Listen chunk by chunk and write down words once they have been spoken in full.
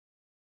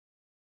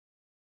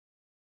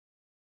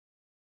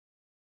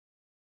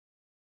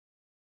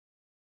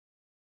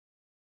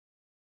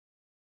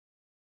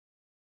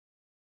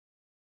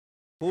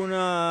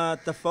Kuna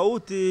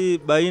tofauti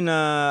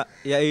baina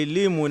ya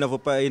elimu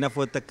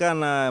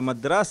inavyotakana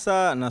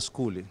madrasa na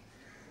skuli.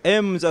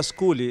 Za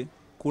skuli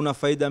kuna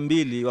faida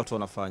mbili watu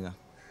wanafanya.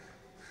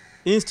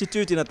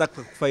 Institute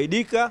inataka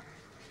kufaidika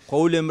kwa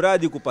ule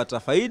mradi kupata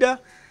faida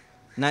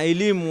na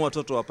elimu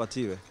watoto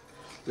wapatiwe.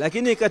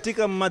 Lakini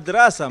katika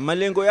madrasa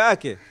malengo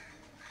yake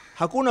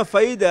hakuna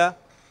faida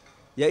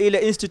ya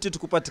ile institute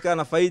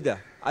kupatikana faida.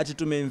 Ati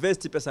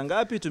tumeinvest pesa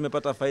ngapi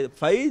tumepata faida.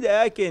 Faida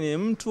yake ni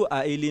mtu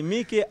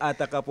aelimike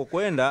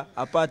atakapokwenda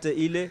apate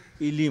ile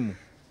elimu.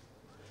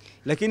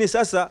 Lakini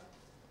sasa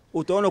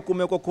utaona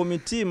kumekuwa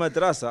committee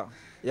madrasa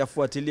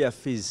yafuatilia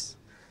fees.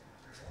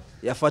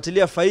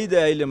 Yafuatilia faida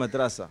ya ile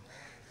madrasa.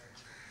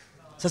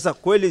 Sasa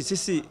kweli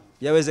sisi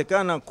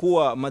yawezekana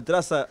kuwa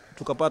madrasa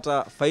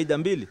tukapata faida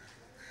mbili.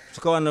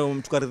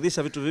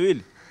 Tukaridhisha vitu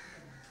viwili.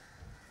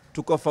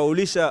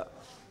 Tukafaulisha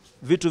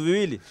vitu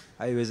viwili,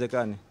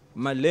 haiwezekani.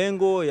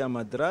 Malengo ya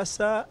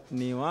madrasa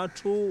ni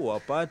watu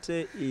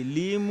wapate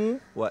elimu,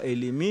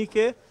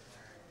 waelimike,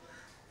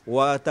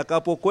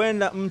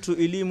 watakapokwenda mtu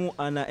elimu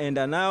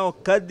anaenda nao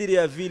kadiri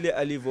ya vile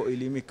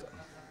alivyoelimika.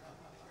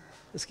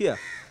 Sikia,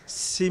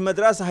 si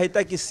madrasa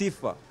haitaki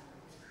sifa.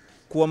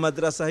 Kwa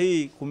madrasa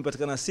hii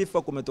kumepatikana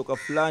sifa kumetoka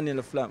fulani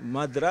na fulani.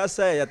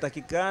 Madrasa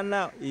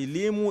yatakikana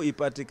elimu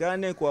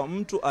ipatikane kwa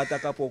mtu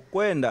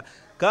atakapokwenda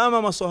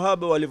kama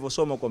maswahaba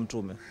walivyosoma kwa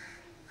mtume.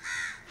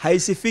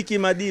 Haisifiki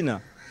Madina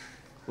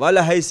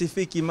wala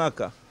haisifiki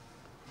Maka.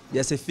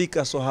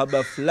 Yasifika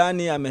sahaba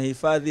fulani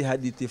amehifadhi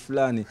hadithi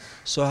fulani,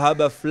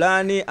 sahaba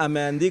fulani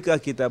ameandika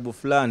kitabu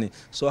fulani,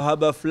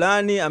 sahaba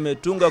fulani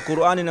ametunga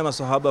Qur'ani na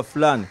masahaba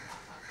fulani.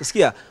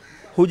 Sikia,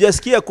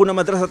 hujasikia kuna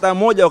madrasa hata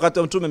moja wakati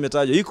wa mtume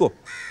imetajwa iko?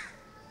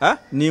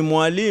 Ni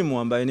mwalimu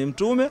ambaye ni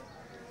mtume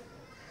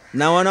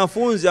na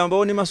wanafunzi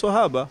ambao ni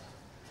maswahaba.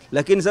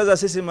 Lakini sasa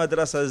sisi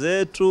madrasa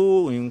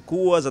zetu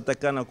inkuwa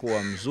zatakana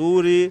kuwa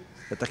mzuri,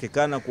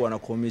 zatakikana kuwa na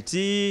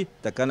committee,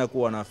 zatakana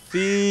kuwa na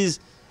fees.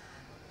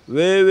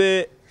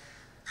 Wewe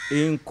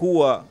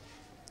inkuwa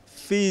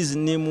fees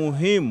ni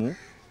muhimu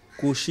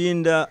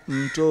kushinda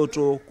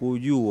mtoto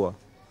kujua.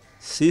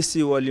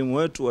 Sisi walimu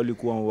wetu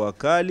walikuwa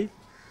wakali.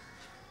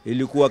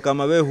 Ilikuwa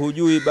kama wewe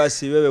hujui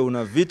basi wewe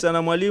una vita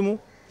na mwalimu.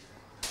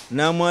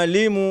 Na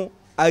mwalimu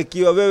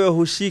akiwa wewe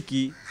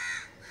hushiki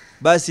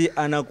basi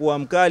anakuwa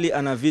mkali,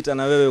 ana vita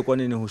na wewe kwa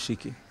nini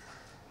hushiki.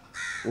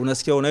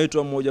 Unasikia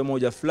unaitwa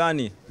mmoja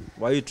fulani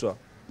waitwa.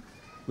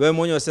 Wewe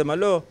mwenyewe unasema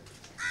lo,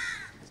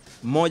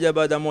 mmoja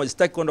baada moja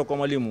sitaki kwenda kwa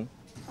mwalimu.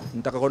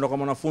 Nataka kwenda kwa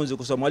mwanafunzi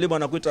kwa sababu mwalimu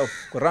anakuita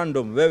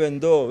random,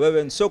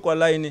 wewe sio kwa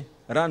line,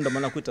 random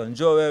anakuita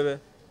njoo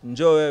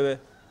wewe.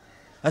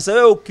 Sasa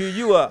wewe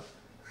ukijua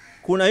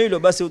kuna hilo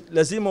basi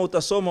lazima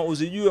utasoma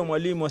uzijue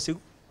mwalimu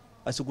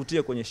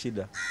asikutie kwenye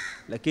shida.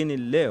 Lakini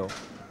leo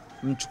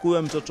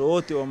mchukue mtoto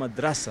wote wa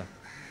madrasa,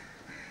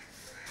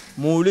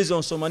 muulize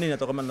unasoma nini,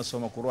 atakwambia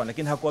ninasoma Qur'an,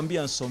 lakini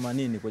hakwambia unasoma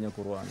nini kwenye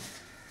Qur'an.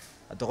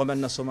 Atakwambia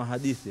ninasoma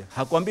hadithi,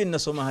 hakwambii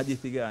ninasoma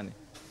hadithi gani.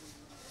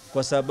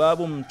 Kwa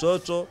sababu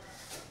mtoto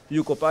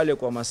yuko pale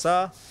kwa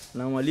masaa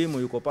na mwalimu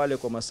yuko pale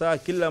kwa masaa,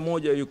 kila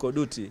moja yuko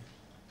duty.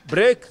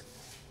 Break,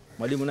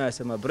 mwalimu naye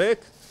asema break,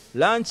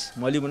 lunch,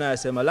 mwalimu naye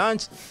asema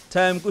lunch,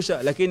 time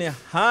kusha, lakini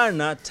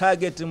hana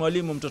target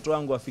mwalimu mtoto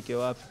wangu afike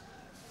wapi.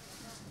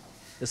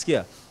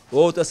 Sikia,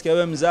 wewe utasikia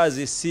wewe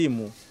mzazi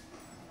simu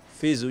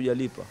fees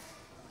hujalipa.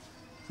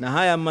 Na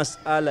haya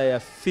masala ya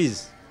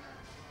fees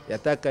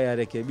yataka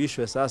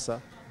yarekebishwe sasa.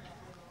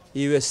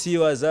 Iwe si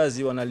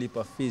wazazi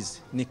wanalipa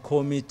fees, ni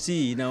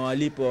committee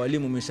inawalipa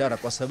walimu mishahara,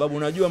 kwa sababu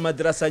unajua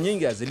madrasa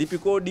nyingi hazilipi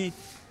kodi.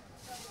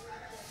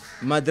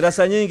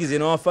 Madrasa nyingi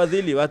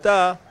zinawafadhili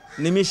wata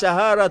ni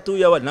mishahara tu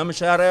ya na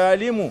mishahara ya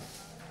walimu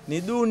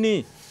ni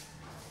duni.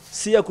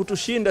 Si ya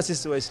kutushinda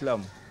sisi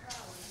Waislamu.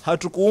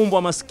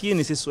 Hatukuumbwa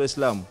maskini sisi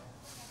Waislamu.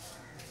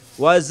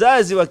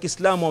 Wazazi wa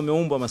Kiislamu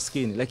wameumbwa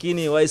maskini,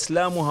 lakini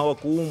Waislamu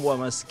hawakuumbwa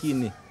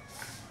maskini.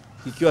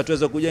 Ikiwa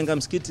tuweza kujenga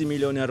msikiti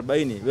milioni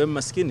 40, wewe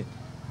maskini?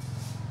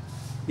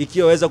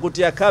 Ikiwa waweza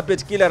kutia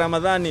carpet kila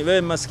Ramadhani,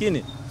 wewe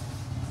maskini?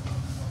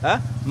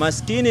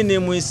 Maskini ni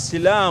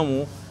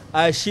Muislamu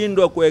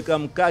ashindwa kuweka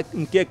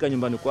mkeka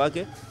nyumbani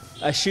kwake,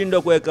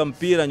 ashindwa kuweka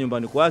mpira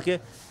nyumbani kwake.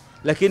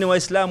 Lakini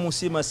Waislamu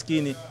si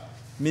maskini.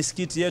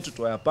 Misikiti yetu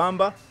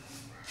tuyapamba,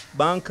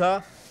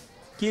 banka,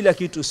 kila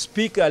kitu,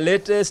 speaker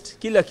latest,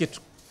 kila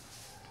kitu.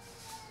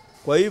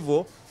 Kwa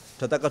hivyo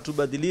tutataka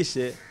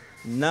tubadilishe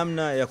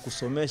namna ya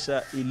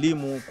kusomesha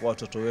elimu kwa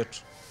watoto wetu.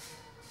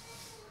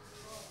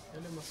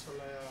 Yale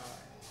masuala ya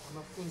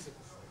wanafunzi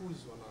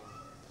kufukuzwa na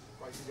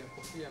kwa ajili ya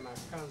kofia na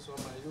kanzu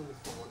ama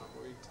uniform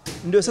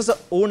wanapoita, ndio sasa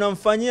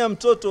unamfanyia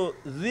mtoto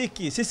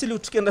dhiki. Sisi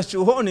tukienda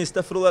chuoni,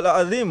 astaghfirullah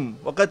alazim,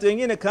 wakati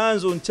wengine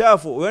kanzu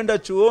nchafu, uenda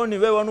chuoni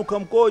wewe wanuka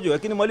mkojo,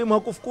 lakini mwalimu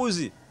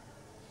hakufukuzi.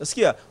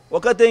 Sikia,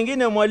 wakati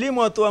wengine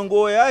mwalimu atoa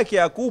nguo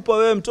yake akupa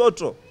wewe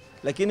mtoto,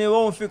 lakini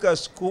wewe umfika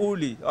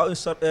skuli,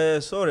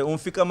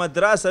 umfika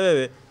madrasa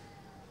wewe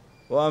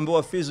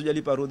waambiwa fees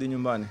hujalipa, rudi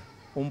nyumbani.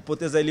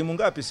 Umpoteza elimu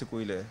ngapi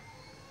siku ile?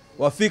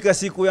 Wafika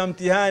siku ya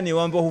mtihani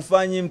waambiwa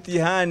hufanyi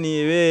mtihani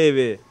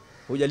wewe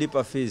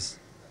hujalipa fees.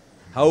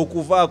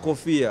 haukuvaa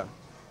kofia,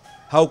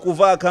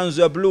 haukuvaa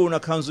kanzu ya blue na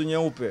kanzu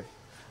nyeupe,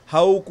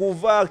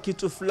 haukuvaa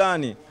kitu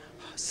fulani.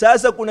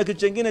 Sasa kuna kitu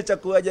kingine cha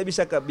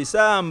kuajabisha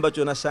kabisa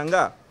ambacho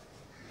nashangaa.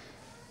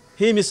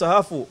 Hii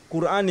misahafu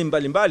Qur'ani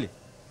mbalimbali.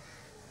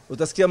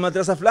 Utasikia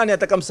madrasa fulani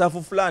ataka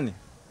msahafu fulani.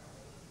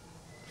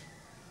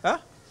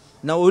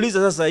 Na uuliza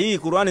sasa hii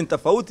Qur'ani ni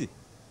tofauti?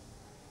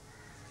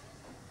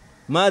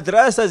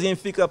 Madrasa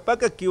zinfika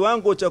paka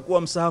kiwango cha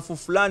kuwa msahafu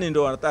fulani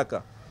ndio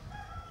wanataka.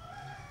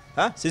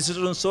 Sisi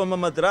tunasoma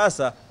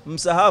madrasa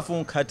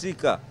msahafu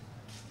katika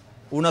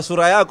una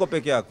sura yako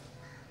peke yako.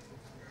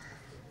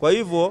 Kwa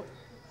hivyo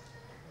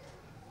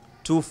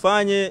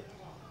tufanye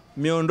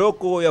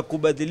miondoko ya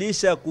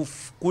kubadilisha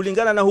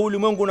kulingana na huu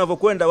ulimwengu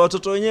unavyokwenda.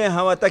 Watoto wenyewe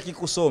hawataki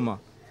kusoma,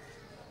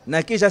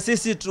 na kisha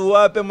sisi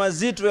tuwape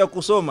mazito ya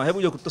kusoma.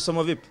 Hebu je,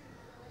 kutusoma vipi?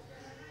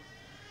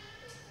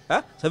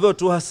 Sasa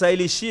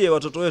tuhasailishie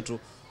watoto wetu.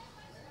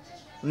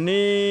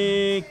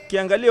 Ni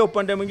kiangalia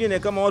upande mwingine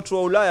kama watu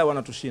wa Ulaya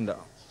wanatushinda.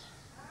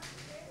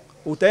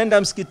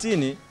 Utaenda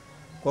msikitini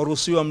kwa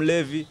ruhusiwa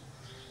mlevi,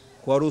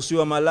 kwa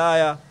ruhusiwa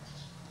malaya,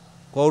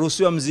 kwa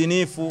ruhusiwa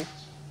mzinifu,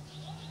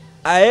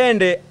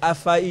 aende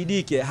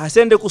afaidike,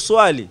 hasende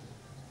kuswali.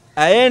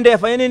 Aende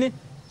afanye nini?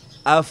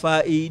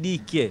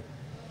 Afaidike.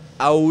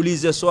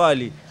 Aulize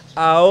swali,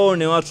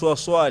 aone watu wa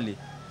swali,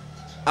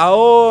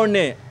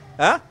 aone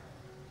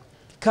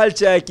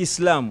culture ya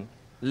Kiislamu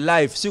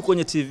live, si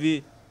kwenye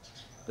TV.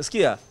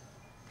 Sikia,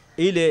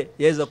 ile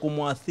yaweza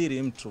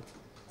kumuathiri mtu.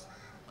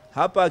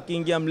 Hapa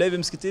akiingia mlevi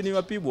msikitini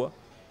wapibwa.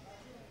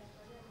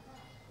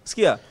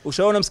 Sikia,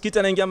 ushaona msikiti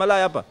anaingia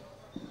malaya hapa?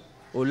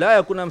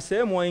 Ulaya kuna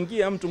sehemu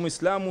waingia mtu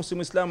Muislamu, si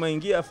Muislamu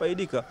aingia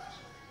afaidika.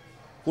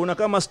 Kuna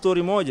kama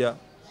story moja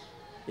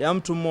ya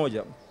mtu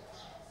mmoja,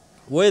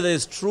 whether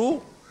it's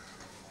true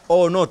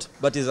or not,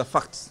 but is a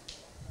fact.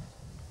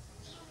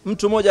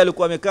 Mtu mmoja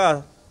alikuwa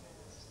amekaa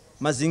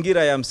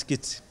mazingira ya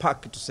msikiti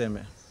park,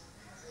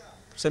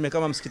 tuseme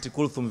kama msikiti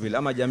Kulthum vile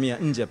ama Jamia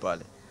nje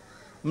pale.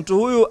 Mtu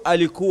huyu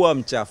alikuwa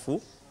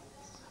mchafu,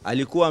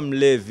 alikuwa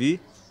mlevi,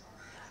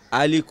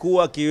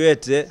 alikuwa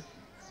kiwete,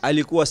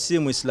 alikuwa si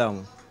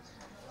Muislamu.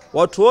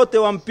 Watu wote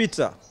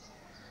wampita.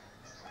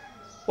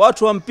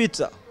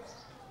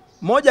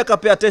 Mmoja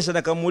akapea attention,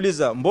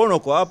 akamuuliza, "Mbona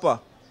uko hapa?"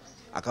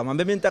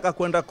 Akamwambia, "Mimi nataka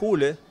kwenda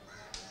kule."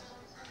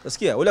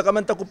 Unasikia? Ule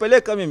kama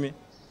nitakupeleka mimi.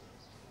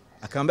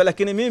 Akamwambia,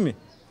 "Lakini mimi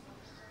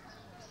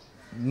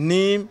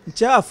ni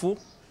mchafu."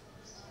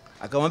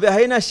 Akamwambia,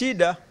 "Haina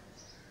shida."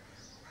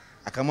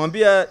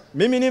 Akamwambia,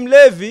 "Mimi ni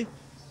mlevi."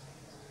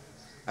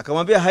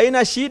 Akamwambia,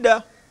 "Haina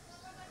shida."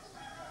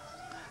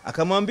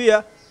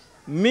 Akamwambia,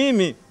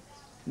 "Mimi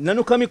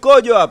nanuka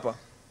mikojo hapa."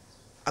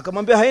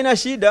 Akamwambia, "Haina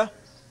shida,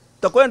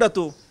 tutakwenda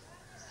tu."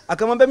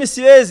 Akamwambia, "Mimi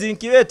siwezi,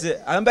 nikiwete."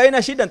 Akamwambia,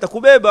 "Haina shida,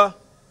 nitakubeba."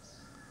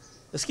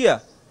 Unasikia?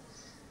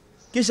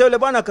 Kisha yule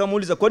bwana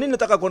akamuuliza, "Kwa nini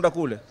nataka kwenda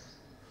kule?"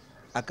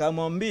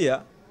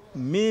 Akamwambia,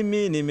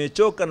 "Mimi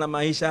nimechoka na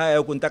maisha haya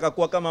huku, nitaka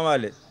kuwa kama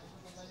wale."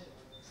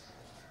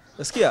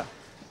 Unasikia?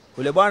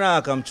 Yule bwana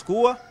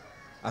akamchukua,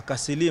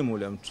 akasilimu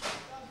yule mtu.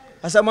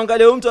 Sasa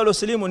mwangalie huyo mtu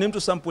aliyosilimu ni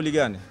mtu sampuli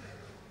gani?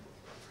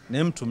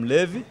 Ni mtu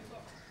mlevi,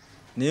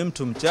 ni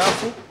mtu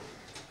mchafu,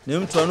 ni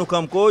mtu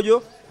anuka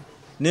mkojo,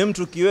 ni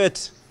mtu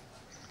kiwete.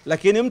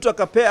 Lakini mtu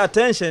akapea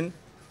attention,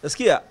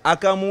 unasikia?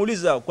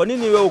 Akamuuliza, "Kwa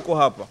nini wewe uko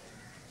hapa?"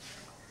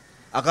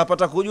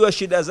 Akapata kujua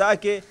shida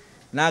zake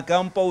na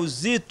akampa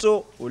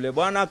uzito. Ule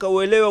bwana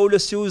akauelewa ule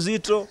si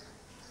uzito.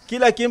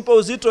 Kila kimpa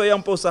uzito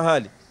yampa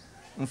usahali.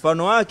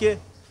 Mfano wake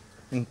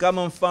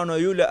kama mfano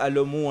yule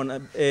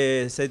alomuona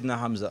Saidina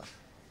Hamza.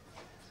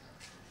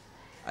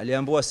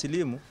 Aliambiwa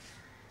silimu,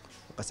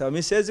 akasema,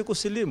 "Mimi siwezi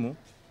kusilimu.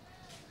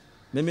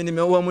 Mimi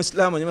nimeua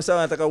Muislamu." Nimesema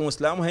nataka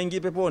Muislamu haingii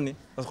peponi.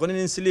 Kwa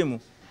nini nisilimu?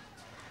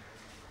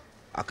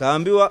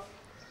 Akaambiwa,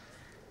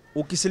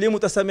 "Ukisilimu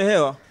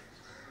utasamehewa."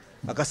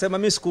 Akasema,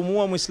 "Mimi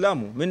sikumuua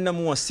Muislamu, mimi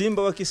ninamuua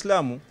simba wa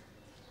Kiislamu."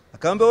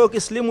 Akaambiwa, "Wewe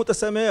ukisilimu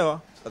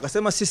utasamehewa."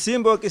 Akasema, "Si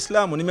simba wa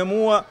Kiislamu,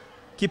 nimemuua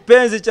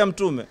kipenzi cha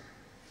Mtume,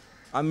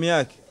 ami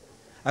yake."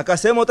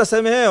 Akasema,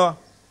 "Utasamehewa."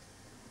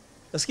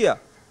 Unasikia?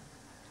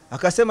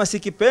 Akasema, "Si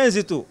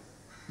kipenzi tu,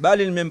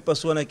 bali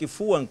nimempasua na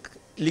kifua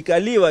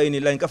likaliwa ini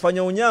la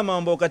nikafanya unyama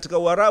ambao katika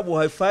Uarabu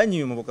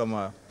haifanyi mambo kama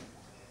hayo."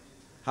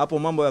 Hapo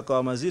mambo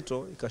yakawa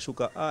mazito,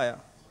 ikashuka aya,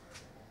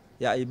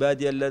 "Ya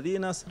ibadi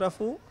alladhina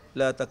asrafu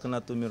la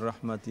taqnatu min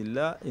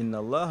rahmatillah inna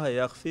Allaha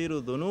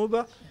yaghfiru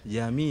dhunuba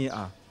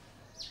jami'a."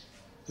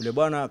 Yule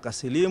bwana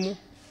akasilimu.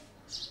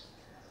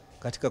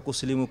 Katika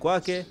kusilimu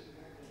kwake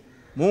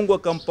Mungu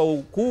akampa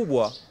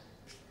ukubwa.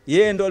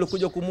 Yeye ndo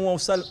alikuja kumuua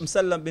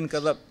Msallam bin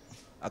Kadhab.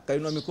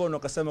 Akainua mikono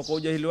akasema, "Kwa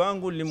ujahili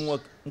wangu nilimuua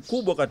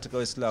mkubwa katika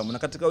Uislamu, na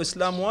katika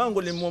Uislamu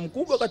wangu nilimuua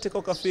mkubwa katika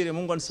ukafiri.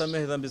 Mungu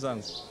anisamehe dhambi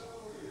zangu."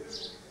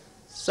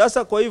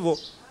 Sasa kwa hivyo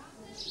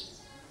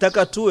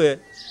taka tuwe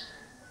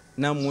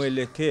na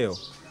mwelekeo.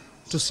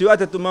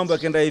 Tusiwate tu mambo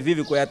yakenda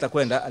hivi kwa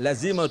yatakwenda.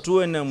 Lazima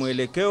tuwe na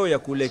mwelekeo ya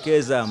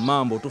kulekeza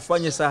mambo.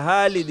 Tufanye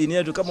sahali dini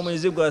yetu, kama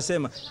Mwenyezi Mungu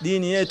anasema,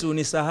 dini yetu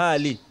ni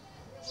sahali.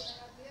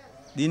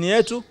 Dini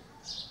yetu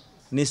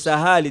ni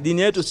sahali,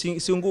 dini yetu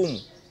si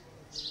ngumu.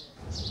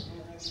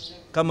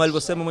 kama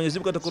alivyosema Mwenyezi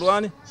Mungu katika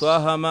Qur'ani,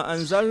 Taha ma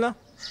anzalna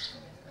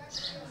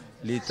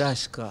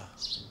litashka.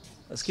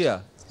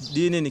 Asikia,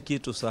 dini ni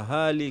kitu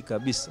sahali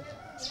kabisa,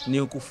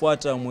 ni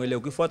kufuata mwelekeo.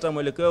 Ukifuata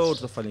mwelekeo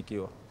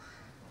utafanikiwa.